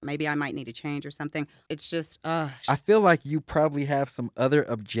maybe I might need to change or something. It's just, I feel like you probably have some other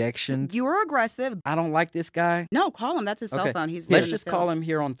objections. you were aggressive. I don't like this guy. No, call him. That's his cell Okay, phone. He's let's in the just field. call him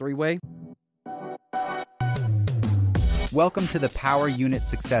here on three-way. Welcome to the Power Unit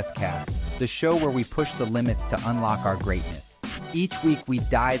Success Cast, the show where we push the limits to unlock our greatness. Each week, we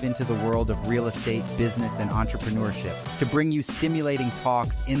dive into the world of real estate, business, and entrepreneurship to bring you stimulating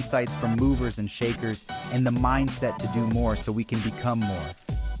talks, insights from movers and shakers, and the mindset to do more so we can become more.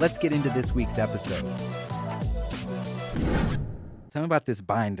 Let's get into this week's episode. Tell me about this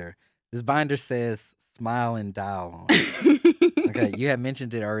binder. This binder says smile and dial on it. Okay, you had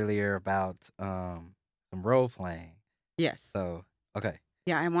mentioned it earlier about some role playing. Yes. So, okay.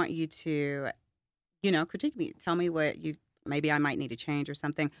 Yeah, I want you to, critique me. Tell me what maybe I might need to change or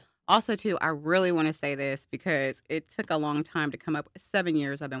something. Also, too, I really want to say this because it took a long time to come up. 7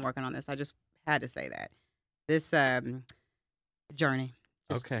 years I've been working on this. I just had to say that. This journey.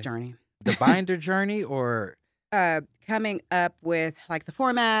 Okay. Journey. The binder journey or? Coming up with like the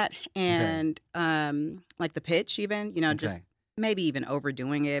format and like the pitch even, just maybe even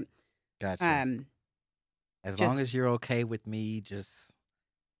overdoing it. Gotcha. As long as you're okay with me just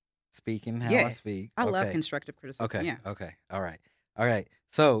speaking how I speak. I love constructive criticism. Okay. Yeah. Okay. All right.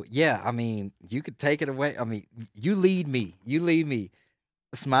 So, yeah, I mean, you could take it away. I mean, you lead me.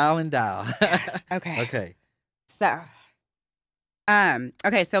 Smile and dial. Okay. Okay. So,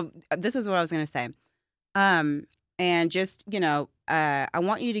 so this is what I was going to say. And just, I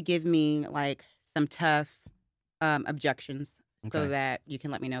want you to give me like some tough objections so that you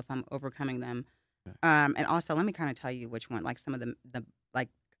can let me know if I'm overcoming them. Okay. And also let me kind of tell you which one, like some of the like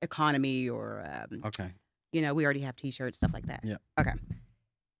economy or, we already have t-shirts, stuff like that. Yeah. Okay.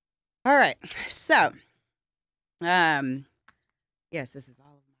 All right. So, yes, this is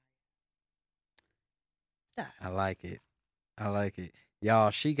all of my stuff. I like it.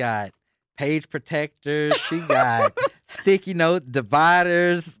 Y'all, she got page protectors. She got sticky note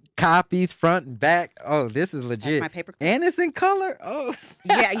dividers, copies front and back. Oh, this is legit. My paper clip. And it's in color. Oh,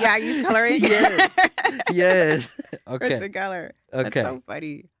 yeah, I use coloring. yes. Okay. It's in color. Okay. That's so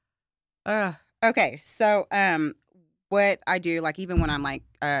funny. Okay, so what I do, like even when I'm like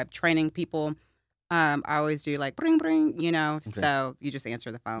training people, I always do like bring, so you just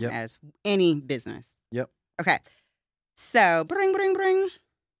answer the phone as any business. Yep. Okay. So bring.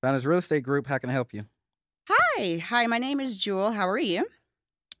 Founders Real Estate Group, how can I help you? Hi, my name is Jewel. How are you?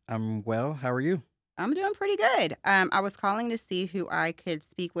 I'm well. How are you? I'm doing pretty good. I was calling to see who I could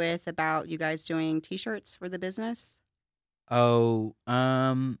speak with about you guys doing t-shirts for the business. Oh,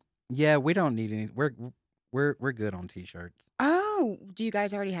 yeah, we don't need any. We're good on t-shirts. Oh, do you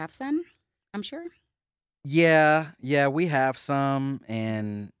guys already have some? I'm sure. Yeah, we have some,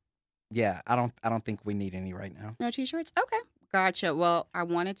 and yeah, I don't think we need any right now. No t-shirts? Okay. Gotcha. Well, I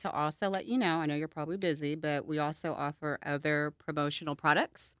wanted to also let you know, I know you're probably busy, but we also offer other promotional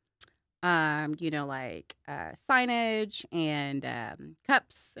products. Like signage and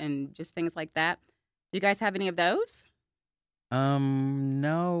cups and just things like that. Do you guys have any of those?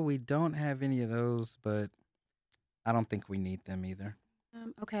 No, we don't have any of those, but I don't think we need them either.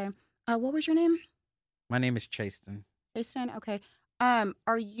 Okay. What was your name? My name is Chastin. Chastin. Okay.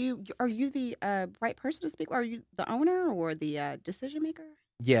 Are you the right person to speak? Are you the owner or the decision maker?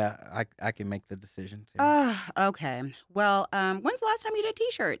 Yeah, I can make the decision too. Okay. Well, when's the last time you did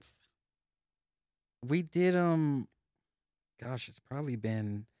t-shirts? We did gosh, it's probably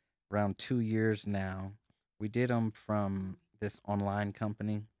been around 2 years now. We did them from this online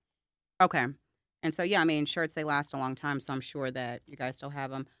company. Okay. And so, yeah, I mean, shirts, they last a long time, so I'm sure that you guys still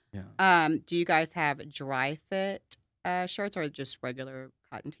have them. Yeah. Do you guys have dry fit shirts or just regular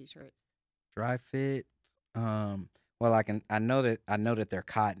cotton t-shirts? Dry fit. Well, I know that they're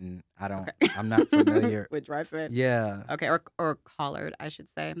cotton. Okay. I'm not familiar with dry fit. Yeah. Okay, or collared, I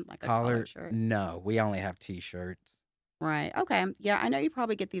should say, like a collared shirt. No, we only have t-shirts. Right. Okay. Yeah, I know you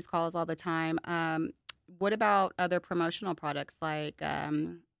probably get these calls all the time. What about other promotional products like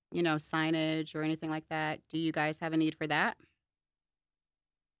signage or anything like that? Do you guys have a need for that?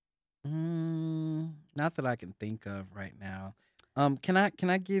 Not that I can think of right now. Can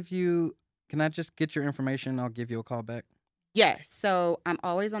I just get your information? I'll give you a call back. Yes. So I'm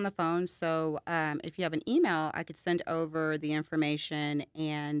always on the phone. So if you have an email, I could send over the information.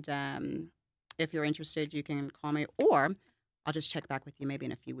 And if you're interested, you can call me. Or I'll just check back with you maybe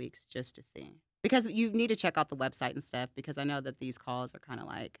in a few weeks just to see. Because you need to check out the website and stuff. Because I know that these calls are kind of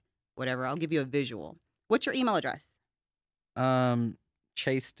like whatever. I'll give you a visual. What's your email address?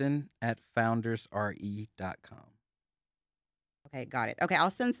 Chastin@foundersre.com. Okay, got it. Okay,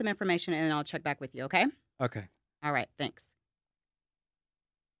 I'll send some information and then I'll check back with you, okay? Okay. All right, thanks.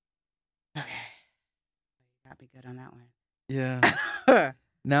 I'd be good on that Yeah. one.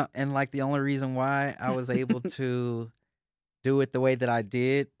 No, and like the only reason why I was able to do it the way that I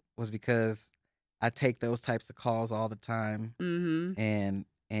did was because I take those types of calls all the time, Mm-hmm.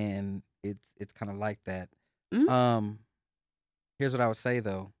 and it's kind of like that. Mm-hmm. Um, Here's what I would say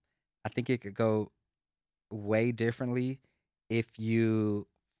though. I think it could go way differently if you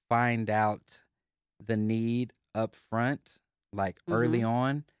find out the need up front, like Mm-hmm. early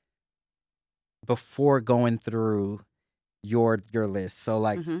on, before going through your list. So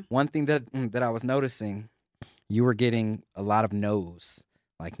like Mm-hmm. one thing that I was noticing, you were getting a lot of no's.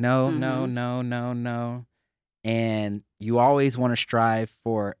 Like no, no, Mm-hmm. no, no, no. And you always want to strive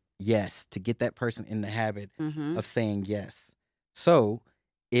for yes to get that person in the habit Mm-hmm. of saying yes. So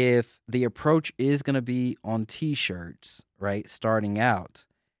if the approach is going to be on t-shirts, right, starting out,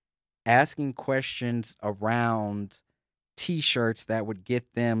 asking questions around t-shirts that would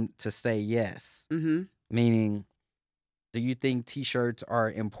get them to say yes, Mm-hmm. meaning, do you think t-shirts are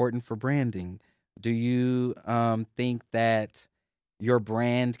important for branding? Do you think that your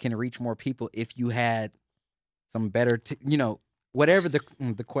brand can reach more people if you had some better, whatever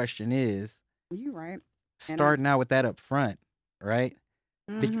the question is, You're right. And I starting out with that up front, right?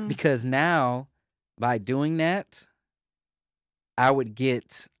 mm-hmm. Because now, by doing that, I would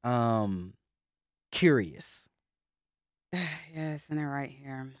get curious. Yes, and they're right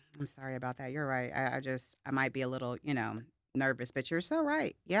here. I'm sorry about that. You're right. I might be a little, nervous, but you're so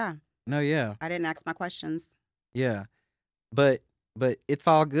right. Yeah. No, yeah, I didn't ask my questions. yeah, but it's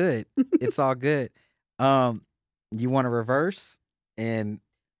all good. It's all good. Um, you want to reverse and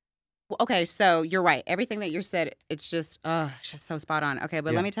Well, okay, so you're right. Everything that you said, it's just so spot on. Okay,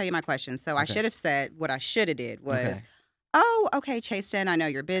 but let yeah, me tell you my question. So I okay, should have said what I should have did was, okay. oh, okay, Chastin, I know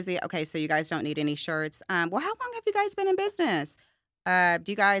you're busy. Okay, so you guys don't need any shirts. Well, how long have you guys been in business? Do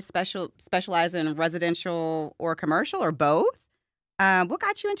you guys specialize in residential or commercial or both? What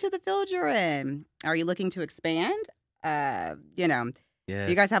got you into the field you're in? Are you looking to expand? Do you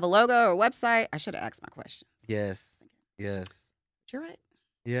Yes, guys have a logo or website? I should have asked my questions. yes, yes, You're right.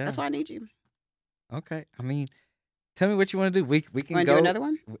 yeah. That's why I need you. Okay. I mean, tell me what you want to do. We can Want to do go. another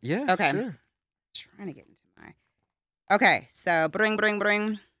one? Yeah, Okay. sure. Trying to get into my. Okay, so bring.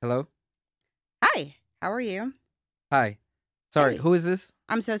 Hello. Hi, how are you? Hi. Sorry. Hey, Who is this?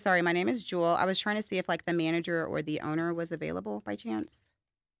 I'm so sorry. My name is Jewel. I was trying to see if like the manager or the owner was available by chance.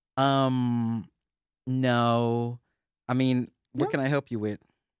 Um. No. I mean, what No. can I help you with?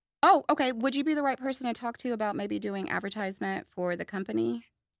 Oh, okay. Would you be the right person to talk to about maybe doing advertisement for the company?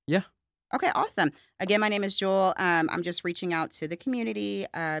 Yeah. Okay, awesome. Again, my name is Jewel. I'm just reaching out to the community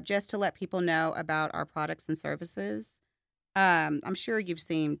just to let people know about our products and services. I'm sure you've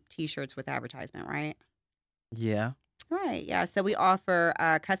seen T-shirts with advertisement, right? Yeah. Right. Yeah. So we offer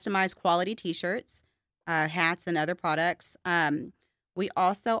customized quality T-shirts, hats, and other products. We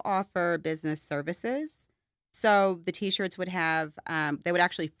also offer business services. So the T-shirts would have they would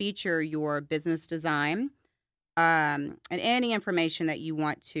actually feature your business design and any information that you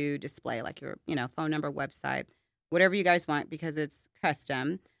want to display, like your phone number, website, whatever you guys want, because it's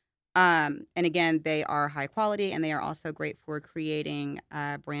custom. And again, they are high quality and they are also great for creating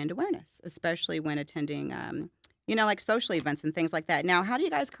brand awareness, especially when attending, like social events and things like that. Now, how do you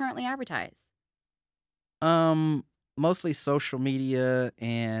guys currently advertise? Um. Mostly social media,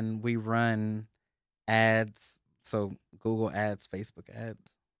 and we run ads. So Google ads, Facebook ads.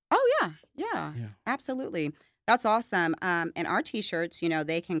 Oh, yeah. Yeah, Yeah. absolutely. That's awesome. And our t shirts,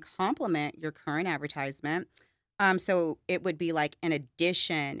 they can complement your current advertisement. So it would be like an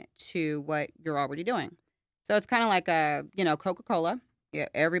addition to what you're already doing. So it's kind of like Coca Cola. Yeah,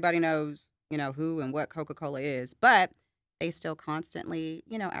 everybody knows, who and what Coca Cola is, but they still constantly,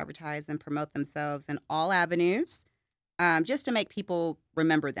 advertise and promote themselves in all avenues just to make people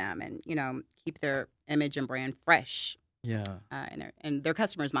remember them and, keep their image and brand fresh Yeah. in their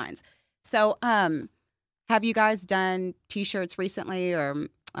customers' minds. So, have you guys done T-shirts recently or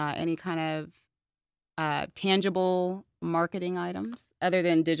any kind of tangible marketing items other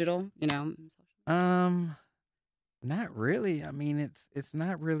than digital? Um. Not really. I mean, it's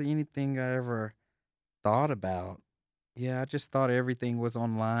not really anything I ever thought about. Yeah, I just thought everything was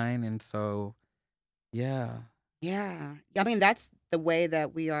online, and so yeah. Yeah, I mean that's the way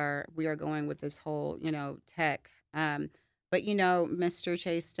that we are going with this whole tech. But Mr.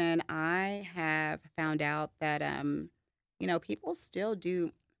 Chaston, I have found out that people still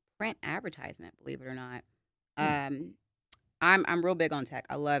do print advertisement. Believe it or not, Hmm. um, I'm real big on tech.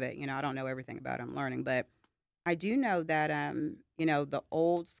 I love it. I don't know everything about it. I'm learning, but I do know that the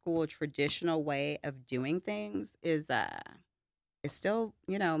old school traditional way of doing things is still,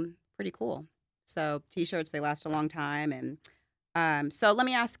 pretty cool. So t-shirts, they last a long time. And so let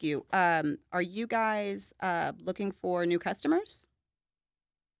me ask you, are you guys looking for new customers?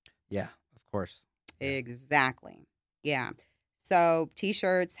 Yeah, of course. Yeah. Exactly. Yeah. So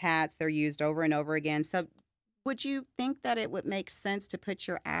t-shirts, hats, they're used over and over again. So would you think that it would make sense to put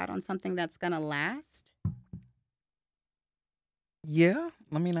your ad on something that's going to last? Yeah,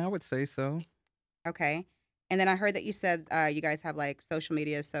 I mean, I would say so. Okay. And then I heard that you said you guys have like social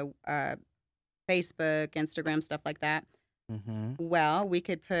media, so Facebook, Instagram, stuff like that. Mhm. Well, we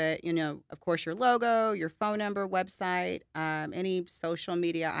could put, of course, your logo, your phone number, website, any social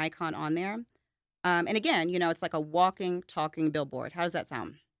media icon on there. And again, it's like a walking, talking billboard. How does that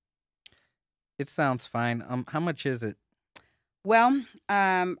sound? It sounds fine. How much is it? Well,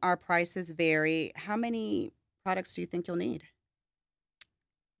 our prices vary. How many products do you think you'll need?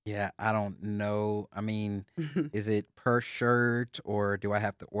 Yeah, I don't know. I mean, is it per shirt or do I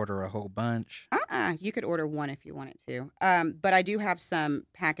have to order a whole bunch? You could order one if you wanted to. But I do have some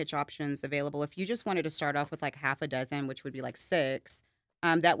package options available. If you just wanted to start off with like half a dozen, which would be like six,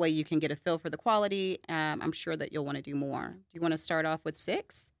 that way you can get a feel for the quality. I'm sure that you'll want to do more. Do you want to start off with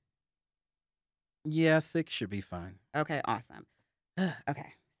six? Yeah, 6 should be fine. Okay, awesome.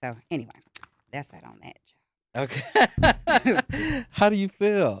 Okay, so anyway, that's that on that. Okay. How do you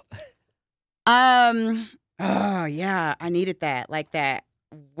feel? Oh yeah, I needed that, like that.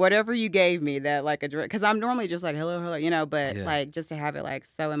 Whatever you gave me, that like a direct, because I'm normally just like hello, hello, but Yeah. like just to have it like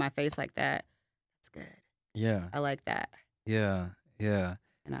so in my face like that, it's good. Yeah. I like that, Yeah. Yeah.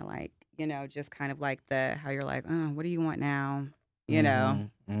 and I like just kind of like the how you're like, oh, what do you want now? You know.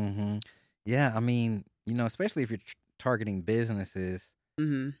 Mhm. Mhm. Yeah, I mean, especially if you're targeting businesses,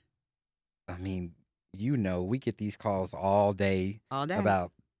 Mm-hmm. I mean, we get these calls all day All day.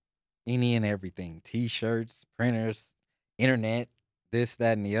 about any and everything, t-shirts, printers, internet, this,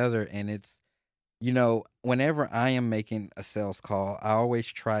 that, and the other. And it's, whenever I am making a sales call, I always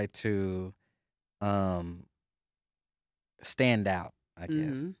try to um stand out, I guess.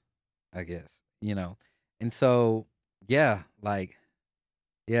 Mm-hmm. I guess, And so, yeah, like,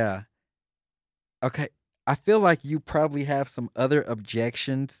 yeah. Okay. I feel like you probably have some other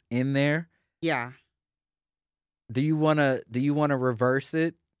objections in there. Yeah. Do you wanna reverse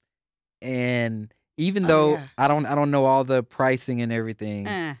it? And even Oh though yeah. I don't know all the pricing and everything,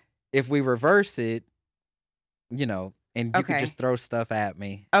 Eh. if we reverse it, and you could Okay. just throw stuff at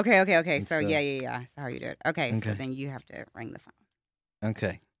me Okay. and So yeah, stuff. yeah, yeah. So how you do it? Okay. So Okay. then you have to ring the phone.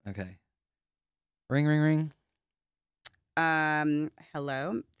 Okay. Okay. Ring, ring, ring.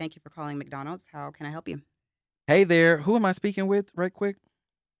 Hello. Thank you for calling McDonald's. How can I help you? Hey there. Who am I speaking with right quick?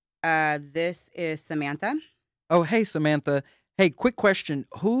 This is Samantha. Oh, hey, Samantha. Hey, quick question.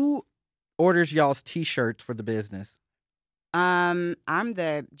 Who orders y'all's t-shirts for the business? I'm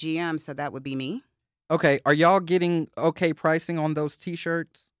the GM, so that would be me. Okay. Are y'all getting okay pricing on those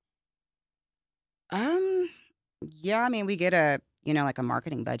t-shirts? Um, yeah, I mean, we get like a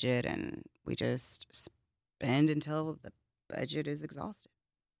marketing budget and we just spend until the budget is exhausted.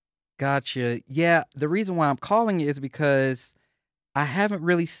 Gotcha. Yeah, the reason why I'm calling is because I haven't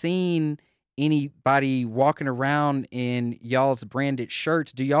really seen anybody walking around in y'all's branded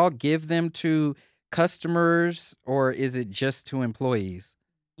shirts. Do y'all give them to customers or is it just to employees?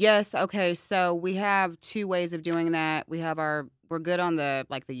 Yes, okay. So we have two ways of doing that. We're good on the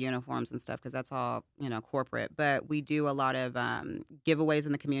like the uniforms and stuff because that's all, corporate, but we do a lot of giveaways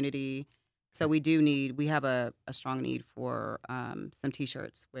in the community. So we have a strong need for some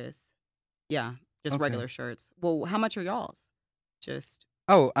t-shirts with yeah, just Okay. regular shirts. Well, how much are y'all's? Just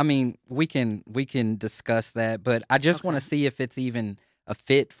Oh, I mean, we can discuss that, but I just want to okay. see if it's even a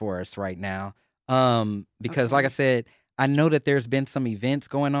fit for us right now. Because like I Okay. said, I know that there's been some events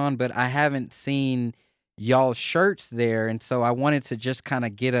going on, but I haven't seen y'all shirts there, and so I wanted to just kind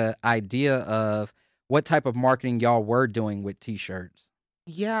of get a idea of what type of marketing y'all were doing with t-shirts.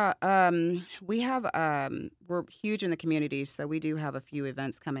 Yeah, we're huge in the community, so we do have a few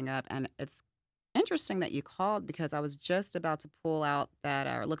events coming up, and it's interesting that you called because I was just about to pull out that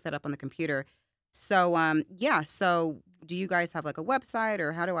or look that up on the computer. So, yeah. So, do you guys have like a website,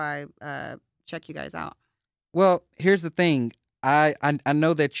 or how do I check you guys out? Well, here's the thing. I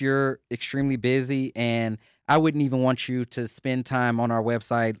know that you're extremely busy, and I wouldn't even want you to spend time on our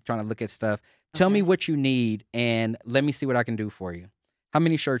website trying to look at stuff. Tell me Okay. what you need, and let me see what I can do for you. How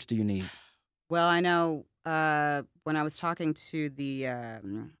many shirts do you need? Well, I know when I was talking to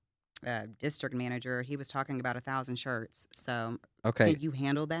the district manager, he was talking about 1,000 shirts. So, Okay, can you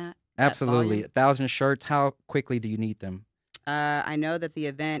handle that absolutely. volume? 1,000 shirts. How quickly do you need them? I know that the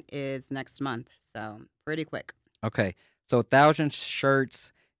event is next month, so pretty quick. Okay, so 1,000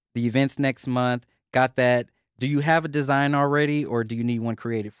 shirts. The event's next month. Got that. Do you have a design already, or do you need one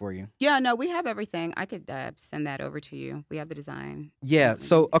created for you? Yeah, no, we have everything. I could send that over to you. We have the design and Yeah. what we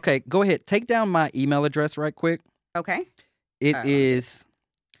So, need. okay, go ahead. Take down my email address right quick. Okay. It Let me get it. is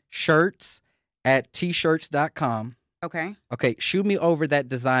shirts@tshirts.com. Okay. Okay, shoot me over that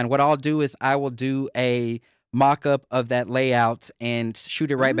design. What I'll do is I will do a mock up of that layout and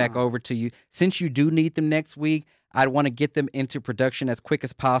shoot it right back Oh, over to you. Since you do need them next week, I'd want to get them into production as quick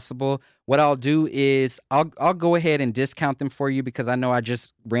as possible. What I'll do is I'll go ahead and discount them for you because I know I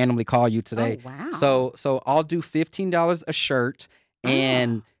just randomly called you oh, today. wow. So I'll do $15 a shirt,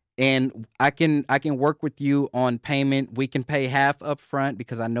 and Oh, I can work with you on payment. We can pay half up front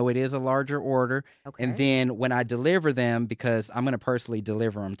because I know it is a larger order. And okay. then when I deliver them, because I'm going to personally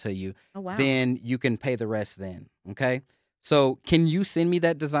deliver them to you, Oh, wow. then you can pay the rest then. Okay. So can you send me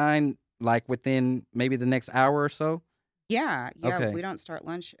that design like within maybe the next hour or so? Yeah, yeah. We Okay. don't start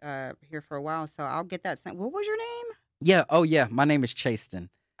lunch here for a while, so I'll get that sent. What was your name? Yeah. Oh, yeah. My name is Chastin.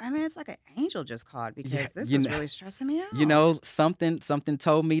 I mean, it's like an angel just called Yeah. because this is really stressing me You out. know, something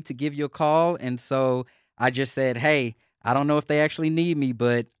told me to give you a call, and so I just said, "Hey, I don't know if they actually need me,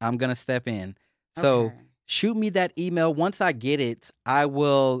 but I'm gonna step in." So Okay. shoot me that email. Once I get it, I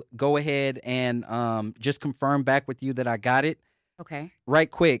will go ahead and just confirm back with you that I got it. Okay. Right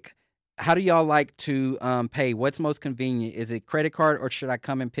quick, how do y'all like to pay? What's most convenient? Is it credit card, or should I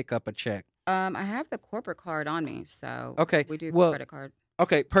come and pick up a check? I have the corporate card on me, so Okay, we do well, credit card.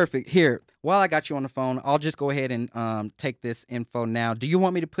 okay, perfect. Here, while I got you on the phone, I'll just go ahead and take this info now. Do you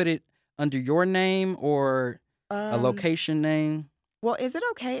want me to put it under your name or a Um, location name? well, is it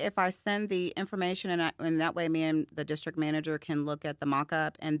okay if I send the information and that way me and the district manager can look at the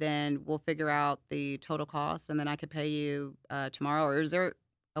mock-up and then we'll figure out the total cost and then I could pay you tomorrow? Or is there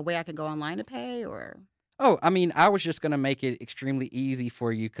a way I can go online to pay or Oh, I mean, I was just gonna make it extremely easy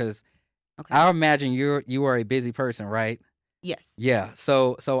for you because okay. I imagine you are a busy person, right? Yes. Yeah.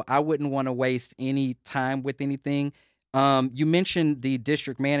 So I wouldn't want to waste any time with anything. You mentioned the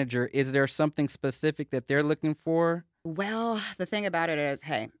district manager. Is there something specific that they're looking for? Well, the thing about it is,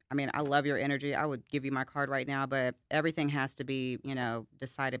 hey, I mean, I love your energy. I would give you my card right now, but everything has to be,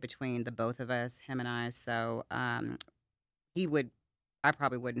 decided between the both of us, him and I. So, he would I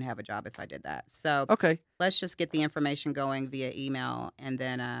probably wouldn't have a job if I did that. So, Okay. let's just get the information going via email and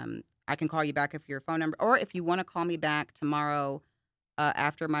then I can call you back if your phone number or if you want to call me back tomorrow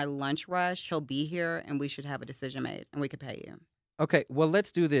after my lunch rush, he'll be here and we should have a decision made and we could pay you. Okay, well,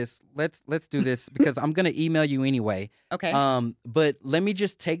 let's do this. Let's do this because I'm gonna email you anyway. Okay. But let me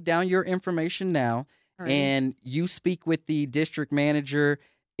just take down your information now, Alrighty. and you speak with the district manager.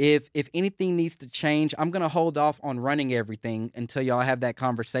 If anything needs to change, I'm gonna hold off on running everything until y'all have that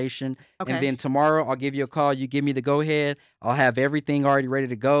conversation, and Okay. then tomorrow I'll give you a call. You give me the go ahead. I'll have everything already ready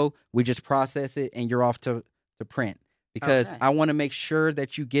to go. We just process it, and you're off to print because Okay. I want to make sure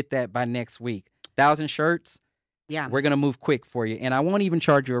that you get that by next week. 1,000 shirts. Yeah. We're gonna move quick for you, and I won't even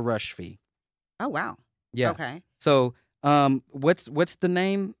charge you a rush fee. Oh, wow. Yeah. Okay. So, what's the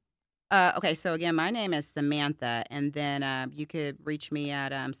name? Okay, so again, my name is Samantha, and then you could reach me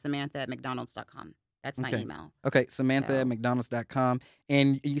at Samantha at McDonald's.com. That's my Okay. email. Okay, Samantha at So McDonald's.com.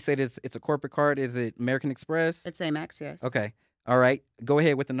 And you said it's a corporate card. Is it American Express? it's Amex, yes. Okay. All right. Go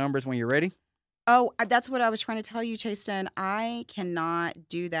ahead with the numbers when you're ready. Oh, that's what I was trying to tell you, Chaston. I cannot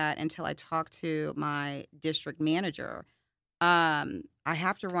do that until I talk to my district manager. I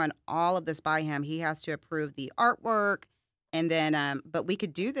have to run all of this by him. He has to approve the artwork, and then, but we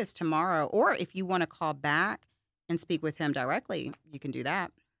could do this tomorrow, or if you want to call back and speak with him directly, you can do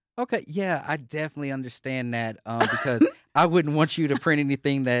that. Okay, yeah, I definitely understand that because I wouldn't want you to print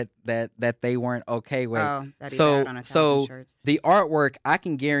anything that they weren't okay with. Oh, that'd be bad So on 1,000 so shirts. the artwork, I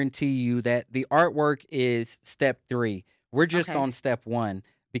can guarantee you that the artwork is step 3. We're just Okay. on step 1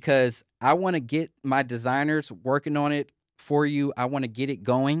 because I want to get my designers working on it for you. I want to get it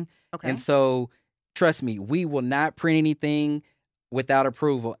going. And Okay. so trust me, we will not print anything without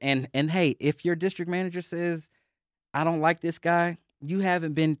approval. And hey, if your district manager says I don't like this guy. You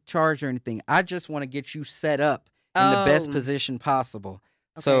haven't been charged or anything. I just want to get you set up in the best Oh, position possible.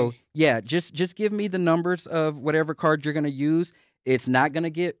 So okay. yeah, just give me the numbers of whatever card you're gonna use. It's not gonna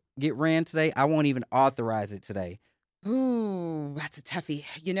get ran today. I won't even authorize it today. Ooh, that's a toughie.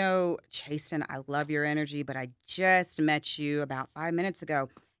 Chasten, I love your energy, but I just met you about 5 minutes ago.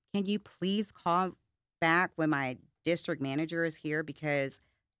 Can you please call back when my district manager is here? Because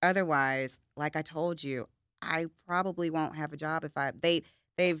otherwise, like I told you, I probably won't have a job if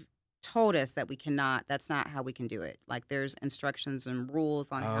they've told us that we cannot. That's not how we can do it. Like there's instructions and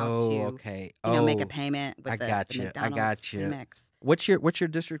rules on how Oh, to, okay. make a Oh, payment I with the got you. I McDonald's got you. Amex. What's your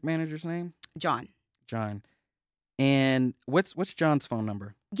district manager's name? John. John. And what's John's phone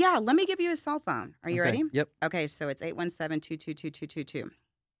number? Yeah, let me give you his cell phone. Are you Okay. ready? Yep. Okay, so it's 817-222-2222.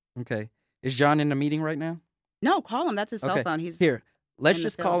 Okay. Is John in the meeting right now? No, call him. That's his cell Okay. phone. He's Here, let's in the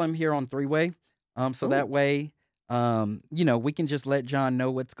just call field. him here on three-way. So Ooh. that way, we can just let John know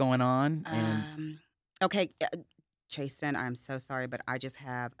what's going on. And Okay, Chastin, I'm so sorry, but I just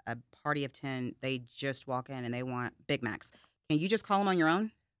have a party of 10. They just walk in and they want Big Macs. Can you just call them on your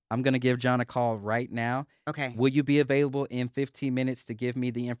own? I'm gonna give John a call right now. Okay. Will you be available in 15 minutes to give me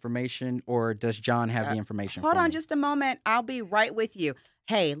the information, or does John have the information Hold for on me? just a moment. I'll be right with you.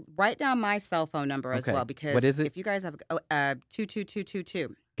 Hey, write down my cell phone number as Okay. well What because is it? if you guys have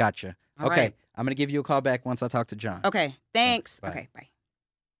 22222. Gotcha. All Okay. right. I'm gonna give you a call back once I talk to John. Okay. Thanks. Bye. Okay, bye.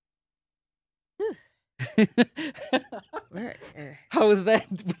 Where, How was that?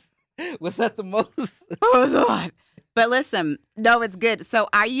 Was that the most? oh, God. But listen, no, it's good. So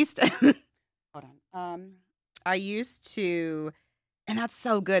I used to, hold on. I used to, and that's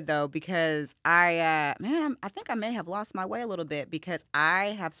so good though, because I think I may have lost my way a little bit because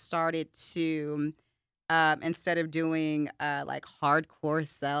I have started to, instead of doing like hardcore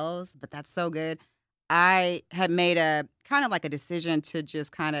sales, but that's so good. I had made a kind of like a decision to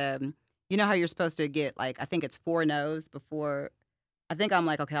just kind of, you know how you're supposed to get like, I think it's 4 no's before, I think I'm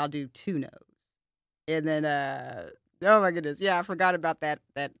like, okay, I'll do 2 no's. And then, oh my goodness, yeah, I forgot about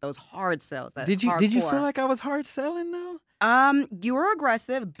those hard sells. That Did you feel hardcore. like I was hard selling though? You were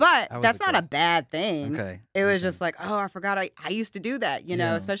aggressive, but I was that's not a aggressive. bad thing. Okay. It was okay. just like, oh, I forgot I used to do that,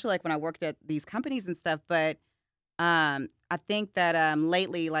 Yeah. especially like when I worked at these companies and stuff. But I think that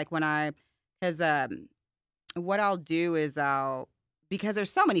lately, like because what I'll do is because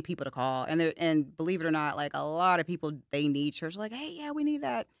there's so many people to call, and believe it or not, like a lot of people they need church. Like, hey, yeah, we need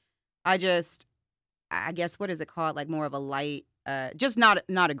that. I guess what is it called? Like more of a light, just not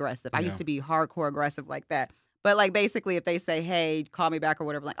aggressive. I Yeah. used to be hardcore aggressive like that. But like basically, if they say, "Hey, call me back" or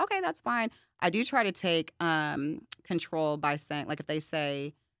whatever, like okay, that's fine. I do try to take control by saying, like, if they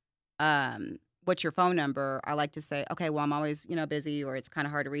say, "What's your phone number?" I like to say, "Okay, well, I'm always busy, or it's kind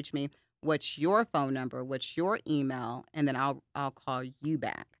of hard to reach me. What's your phone number? What's your email?" And then I'll call you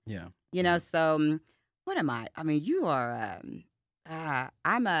back. Yeah. So what am I? I mean, you are.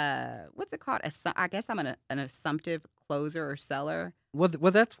 I'm what's it called? I guess I'm an assumptive closer or seller. Well,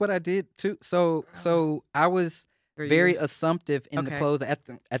 that's what I did too. So I was Are very you? assumptive in the Okay. close at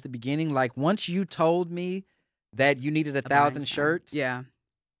the beginning. Like once you told me that you needed A buying 1,000 sign. shirts, Yeah.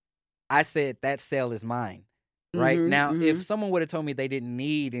 I said that sale is mine. Right Mhm, now, if mhm, someone would have told me they didn't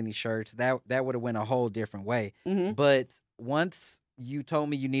need any shirts, that would have went a whole different way. mhm. But once you told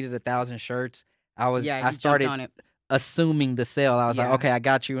me you needed 1,000 shirts, I Yeah, you jumped started on it. assuming the sale. I was like, Yeah. okay, I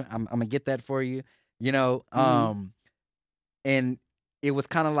got you. I'm gonna get that for you. Mhm. And it was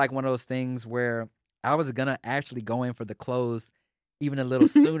kind of like one of those things where I was gonna actually go in for the close even a little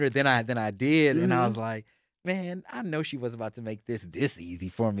sooner than I did, and I was Mhm. like, man, I know she was about to make this easy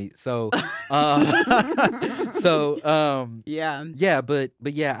for me. So, Yeah. yeah, but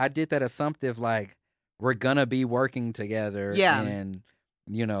yeah, I did that assumptive like we're gonna be working together, Yeah. and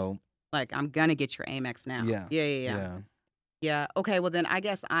you know, Like I'm gonna get your Amex now. yeah, Yeah, yeah, yeah. yeah, Yeah. Okay. Well, then I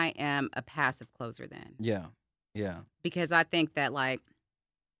guess I am a passive closer then, yeah, yeah, because I think that like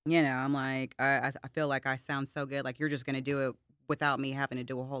I'm like I feel like I sound so good. Like you're just gonna do it without me having to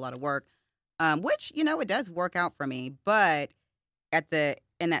do a whole lot of work. Which it does work out for me, but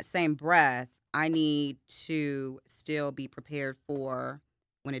in that same breath, I need to still be prepared for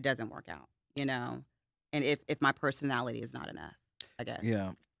when it doesn't work out, and if my personality is not enough, I guess,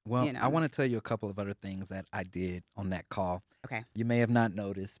 yeah. Well, you I know. want to tell you a couple of other things that I did on that call. Okay. You may have not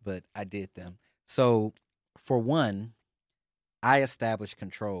noticed, but I did them. So, for one, I established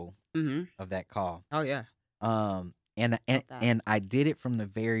control Mm-hmm. of that call. Oh yeah. And Felt that. and I did it from the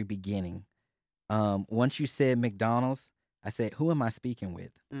very beginning. Once you said McDonald's, I said, "Who am I speaking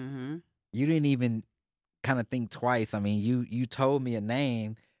with?" Mm-hmm. You didn't even kind of think twice. I mean, you told me a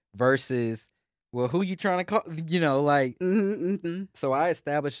name versus, well, who you trying to call? Like, Mm-hmm. Mm-hmm. so I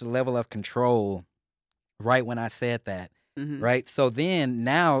established a level of control right when I said that. Mm-hmm. Right. So then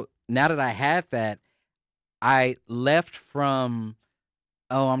now that I had that, I left from,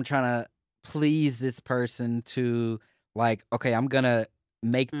 oh, I'm trying to please this person to like, okay, I'm gonna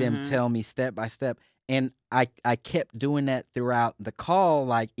make them Mm-hmm. tell me step by step. And I kept doing that throughout the call.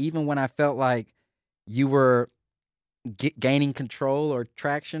 Like even when I felt like you were gaining control or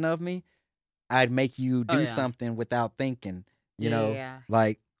traction of me, I'd make you Oh do yeah. something without thinking. Yeah. Yeah.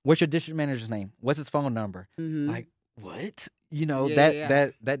 Like what's your district manager's name? What's his phone number? Mm-hmm. Like, what? You know, Yeah, that yeah, yeah.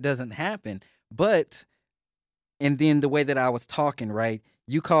 that doesn't happen. But and then the way that I was talking, right?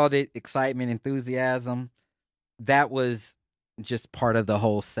 You called it excitement, enthusiasm. That was just part of the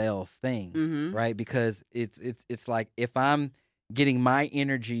whole sales thing, Mm-hmm. right? Because it's like if I'm getting my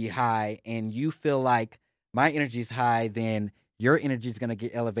energy high and you feel like my energy is high, then your energy is going to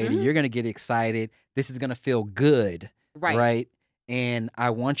get elevated. Mm-hmm. You're going to get excited. This is going to feel good, Right. right? And I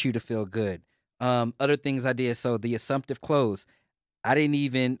want you to feel good. Other things I did. So the assumptive close. I didn't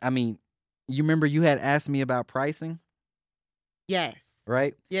even. I mean, you remember you had asked me about pricing, Yes.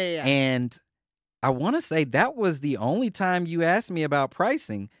 right? Yeah, yeah, yeah. And I want to say that was the only time you asked me about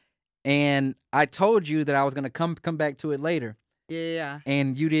pricing, and I told you that I was gonna come back to it later, Yeah, yeah, yeah.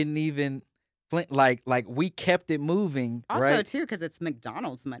 and you didn't even like we kept it moving, Also, right? too, because it's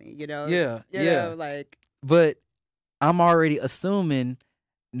McDonald's money, Yeah, yeah. like, But I'm already assuming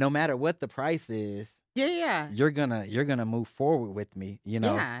no matter what the price is, yeah, yeah, you're gonna move forward with me, you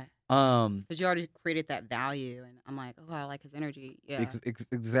know. yeah. Um, Because you already created that value, and I'm like, oh, I like his energy. Yeah.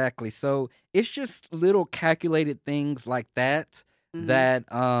 exactly. So it's just little calculated things like that Mm-hmm. that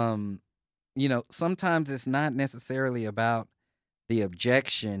you know, sometimes it's not necessarily about the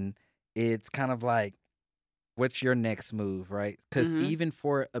objection. It's kind of like, what's your next move, right? Because Mm-hmm. even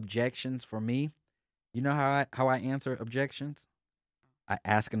for objections, for me, you know how I answer objections? I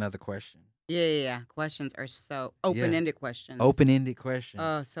ask another question. Yeah, yeah, yeah. Questions are so Yeah, open-ended questions. open-ended questions.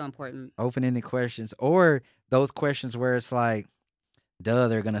 Oh, so important. Open-ended questions, or those questions where it's like, duh,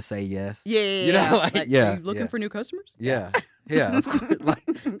 they're gonna say yes. Yeah, yeah, You know, yeah. like Like, are yeah, you looking yeah. for new customers? Yeah. Yeah. Yeah, of course. Like,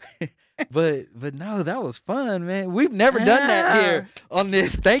 but no, that was fun, man. We've never done that here on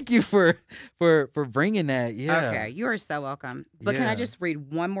this. Thank you for bringing that. Yeah. Okay, you are so welcome. But can I Yeah. just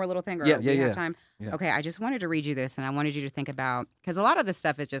read one more little thing, or Yeah, we have yeah. time? Yeah. Okay, I just wanted to read you this, and I wanted you to think about, because a lot of this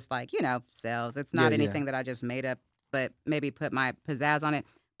stuff is just like, sales. It's Yeah, not yeah. anything that I just made up, but maybe put my pizzazz on it.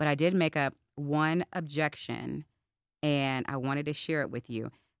 But I did make up one objection, and I wanted to share it with you.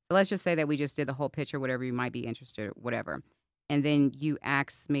 So let's just say that we just did the whole pitch or whatever, you might be interested, whatever. And then you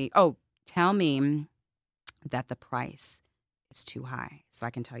ask me, oh, tell me that the price is too high, so I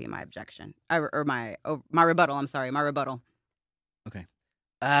can tell you my objection, or my rebuttal. I'm sorry, my rebuttal. Okay.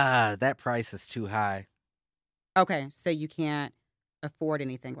 That price is too high. Okay, so you can't afford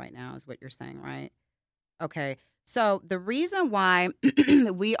anything right now, is what you're saying, right? Okay, so the reason why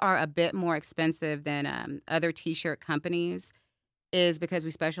we are a bit more expensive than other T-shirt companies is because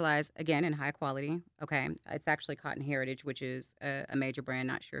we specialize, again, in high quality. Okay, it's actually Cotton Heritage, which is a major brand.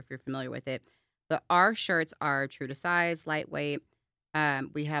 Not sure if you're familiar with it, but our shirts are true to size, lightweight.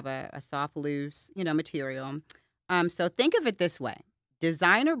 We have a soft, loose, material. So think of it this way: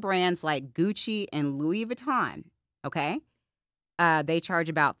 designer brands like Gucci and Louis Vuitton. Okay, they charge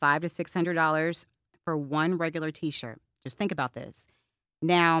about $500 to $600 for one regular T-shirt. Just think about this.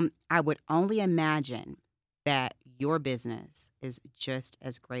 Now, I would only imagine that your business is just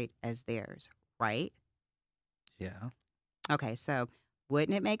as great as theirs, right? Yeah. Okay, so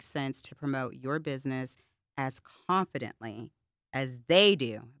wouldn't it make sense to promote your business as confidently as they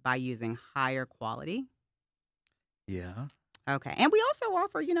do by using higher quality? Yeah. Okay, and we also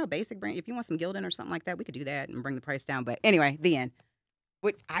offer, basic brand. If you want some Gildan or something like that, we could do that and bring the price down. But anyway, the end.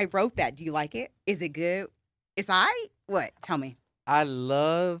 What I wrote that. Do you like it? Is it good? It's all right? What? Tell me. I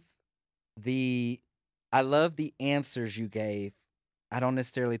love the answers you gave. I don't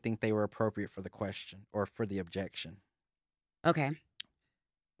necessarily think they were appropriate for the question or for the objection. Okay.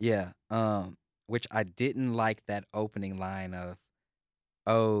 Yeah. Which I didn't like that opening line of,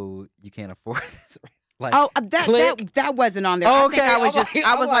 "Oh, you can't afford this." Like, Oh, click. that wasn't on there. Oh, I think okay. I was I'm just like-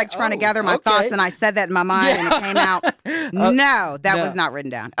 I I'm was like, trying to oh, gather my okay. thoughts, and I said that in my mind, and it came out. No, that no. was not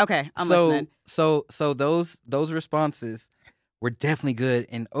written down. Okay, I'm listening. So those responses were definitely good.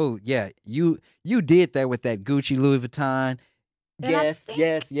 And oh yeah, you did that with that Gucci Louis Vuitton. And I Yes,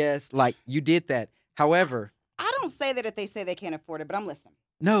 think- yes. Like you did that. However, I don't say that if they say they can't afford it, but I'm listening.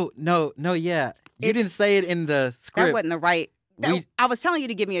 no, yeah. You didn't It's- say it in the That script. wasn't the right. We- I was telling you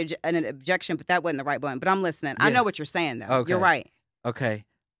to give me an objection, but that wasn't the right one. But I'm listening. I Yeah. know what you're saying, though. Okay. You're right. Okay.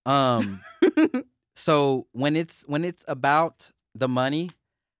 So when it's about the money,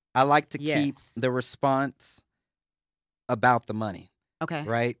 I like to keep Yes. the response about the money. Okay.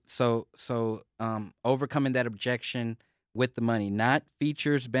 Right? So overcoming that objection with the money, not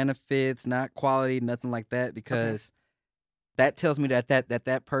features, benefits, not quality, nothing like that, because that tells me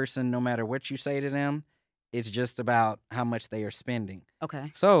that person, no matter what you say to them, it's just about how much they are spending. Okay.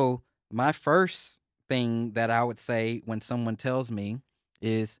 So my first thing that I would say when someone tells me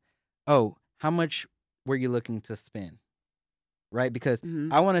is, "Oh, how much were you looking to spend?" right? Because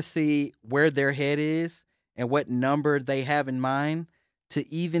Mhm. I want to see where their head is and what number they have in mind to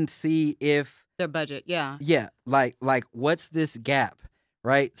even see if, Their budget, yeah. yeah, like what's this gap,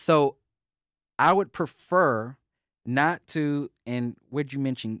 right? So I would prefer not to, and would you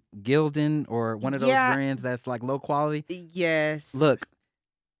mention Gildan or one of those Yeah, brands that's like low quality? yes. Look,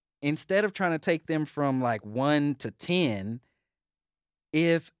 instead of trying to take them from like 1 to 10,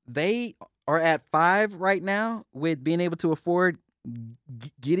 if they are at 5 right now with being able to afford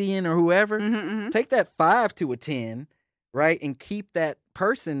Gideon or whoever, Mhm, mhm. take that 5 to a 10, right? And keep that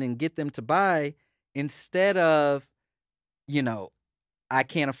person and get them to buy instead of, you know, I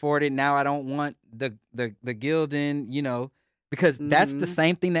can't afford it. Now I don't want the Gildan, because that's the Mhm.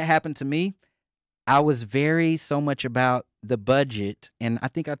 same thing that happened to me. I was very so much about the budget, and I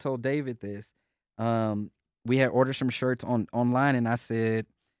think I told David this. We had ordered some shirts online, and I said,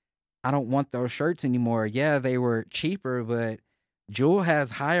 I don't want those shirts anymore. Yeah, they were cheaper, but Jewel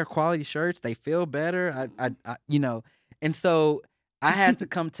has higher quality shirts. They feel better. And so I had to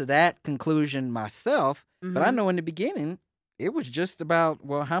come to that conclusion myself. But I Mhm. know in the beginning, it was just about,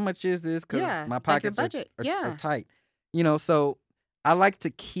 well, how much is this? Because Yeah, my like your pockets budget. are Yeah. tight. So I like to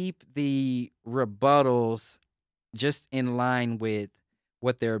keep the rebuttals just in line with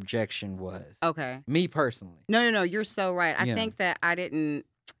what their objection was. Okay. Me personally. No, you're so right. I Yeah. think that I didn't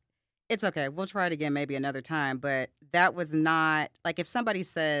it's okay. We'll try it again maybe another time, but that was not like, if somebody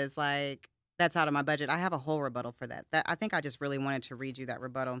says, like, "That's out of my budget," I have a whole rebuttal for that. I think I just really wanted to read you that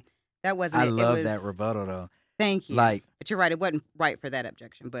rebuttal. That wasn't I it. It love that was rebuttal though. Thank you. Like, But you're right, it wasn't right for that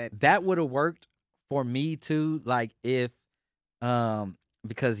objection, but that would have worked for me too. Like if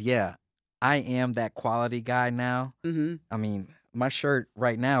because yeah, I am that quality guy now. mhm. I mean, my shirt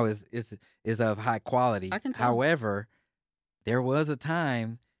right now is of high quality. I can tell. However, there was a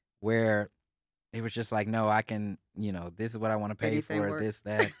time where it was just like, no, I can, this is what I want to pay Anything for it, works. this,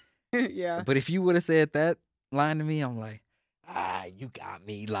 that. Yeah. But if you would have said that line to me, I'm like, you got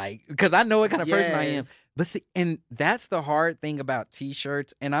me. Like, because I know what kind of person I am. Yes. But see, and that's the hard thing about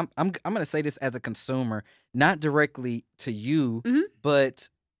t-shirts. And I'm gonna say this as a consumer, not directly to you, Mhm. but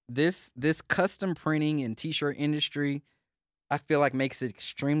this custom printing and t-shirt industry, I feel like makes it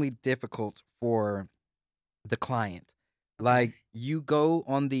extremely difficult for the client. Like, you go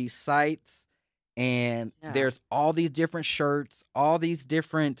on these sites and Yeah. there's all these different shirts, all these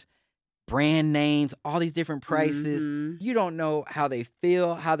different brand names, all these different prices. Mhm. You don't know how they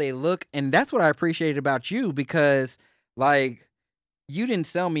feel, how they look. And that's what I appreciated about you, because like, you didn't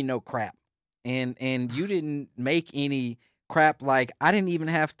sell me no crap. And you didn't make any crap. Like, I didn't even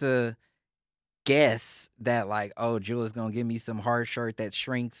have to guess that, like, oh, Julia's gonna give me some hard shirt that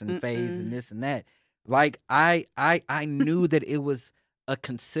shrinks and fades and Mm-mm. this and that. Like, I knew that it was a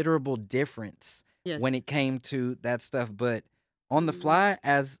considerable difference Yes. when it came to that stuff. But on the Mhm. fly,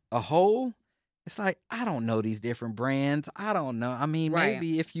 as a whole, it's like, I don't know these different brands. I don't know. I mean, Right.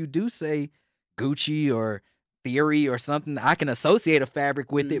 maybe if you do say Gucci or Theory or something, I can associate a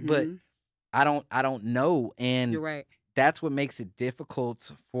fabric with it, but Mhm. I don't know. And You're right. that's what makes it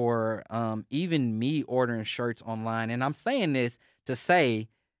difficult for even me ordering shirts online. And I'm saying this to say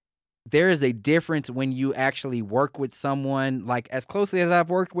there is a difference when you actually work with someone, like as closely as I've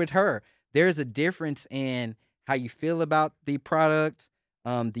worked with her. There's a difference in how you feel about the product,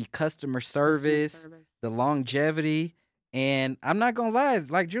 the customer service, the longevity. And I'm not gonna lie,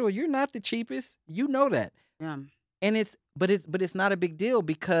 like, Jewel, you're not the cheapest. You know that. Yeah. And it's not a big deal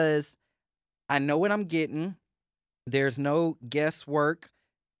because I know what I'm getting. There's no guesswork,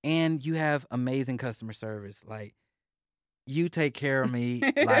 and you have amazing customer service. Like, you take care of me.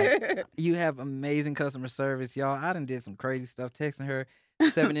 Like, you have amazing customer service, y'all. I done did some crazy stuff texting her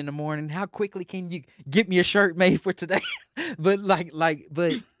 7 in the morning. How quickly can you get me a shirt made for today? But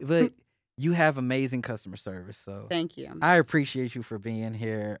but you have amazing customer service. So Thank you. I appreciate you for being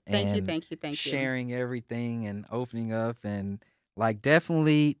here Thank you, and thank you, thank you. sharing everything and opening up, and like,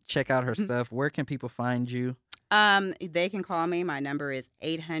 definitely check out her stuff. Where can people find you? They can call me. My number is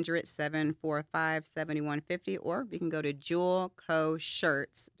 800-745-7150, or you can go to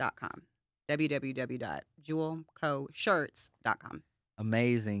jewelcoshirts.com. www.jewelcoshirts.com.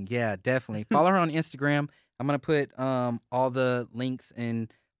 Amazing. Yeah, definitely. Follow her on Instagram. I'm going to put all the links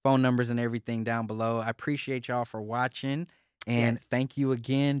and phone numbers and everything down below. I appreciate y'all for watching. And Yes. thank you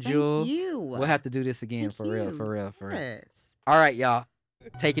again, Jewel. Thank you. We'll have to do this again. Thank For real, you. for real, for real. Yes. All right, y'all.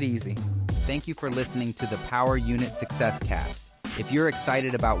 Take it easy. Thank you for listening to the Power Unit Success Cast. If you're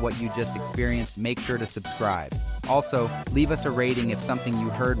excited about what you just experienced, make sure to subscribe. Also, leave us a rating if something you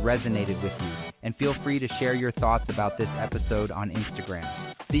heard resonated with you, and feel free to share your thoughts about this episode on Instagram.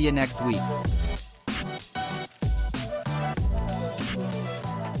 See you next week.